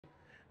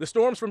The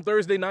Storms from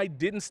Thursday night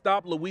didn't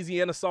stop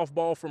Louisiana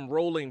softball from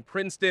rolling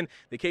Princeton.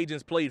 The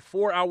Cajuns played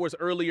 4 hours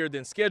earlier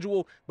than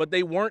scheduled, but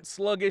they weren't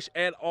sluggish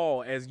at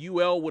all, as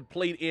UL would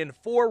plate in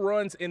 4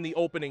 runs in the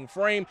opening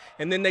frame,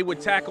 and then they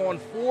would tack on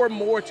 4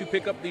 more to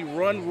pick up the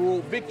run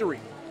rule victory.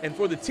 And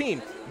for the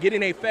team,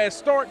 getting a fast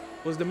start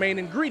was the main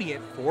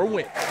ingredient for a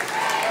win.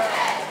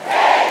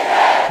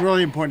 It's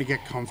really important to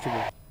get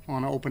comfortable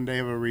on an open day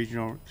of a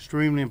regional.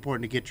 Extremely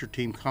important to get your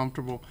team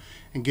comfortable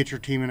and get your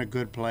team in a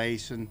good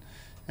place. And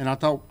I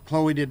thought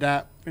Chloe did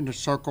that in the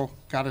circle,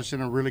 got us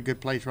in a really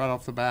good place right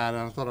off the bat.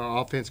 And I thought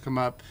our offense come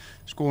up,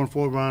 scoring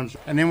 4 runs.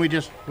 And then we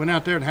just went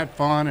out there and had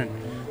fun. And,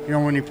 you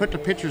know, when you put the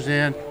pitchers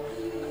in,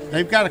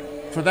 they've got to,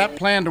 for that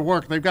plan to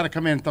work, they've got to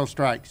come in and throw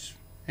strikes.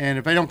 And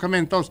if they don't come in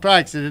and throw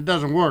strikes, it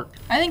doesn't work.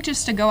 I think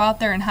just to go out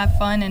there and have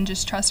fun and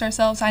just trust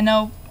ourselves. I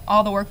know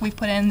all the work we've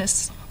put in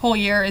this whole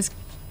year is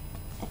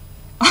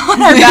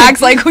on our backs,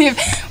 like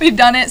we've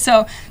done it.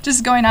 So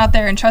just going out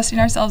there and trusting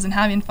ourselves and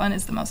having fun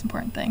is the most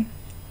important thing.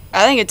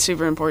 I think it's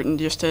super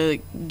important just to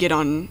get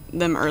on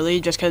them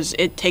early, just because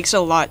it takes a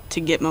lot to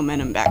get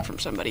momentum back from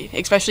somebody,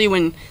 especially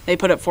when they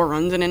put up 4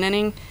 runs in an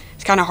inning.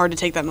 It's kind of hard to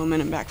take that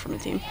momentum back from a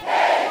team.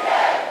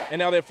 And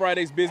now that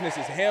Friday's business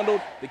is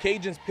handled, the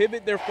Cajuns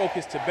pivot their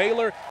focus to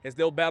Baylor as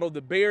they'll battle the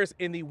Bears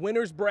in the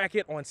winner's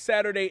bracket on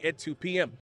Saturday at 2 p.m.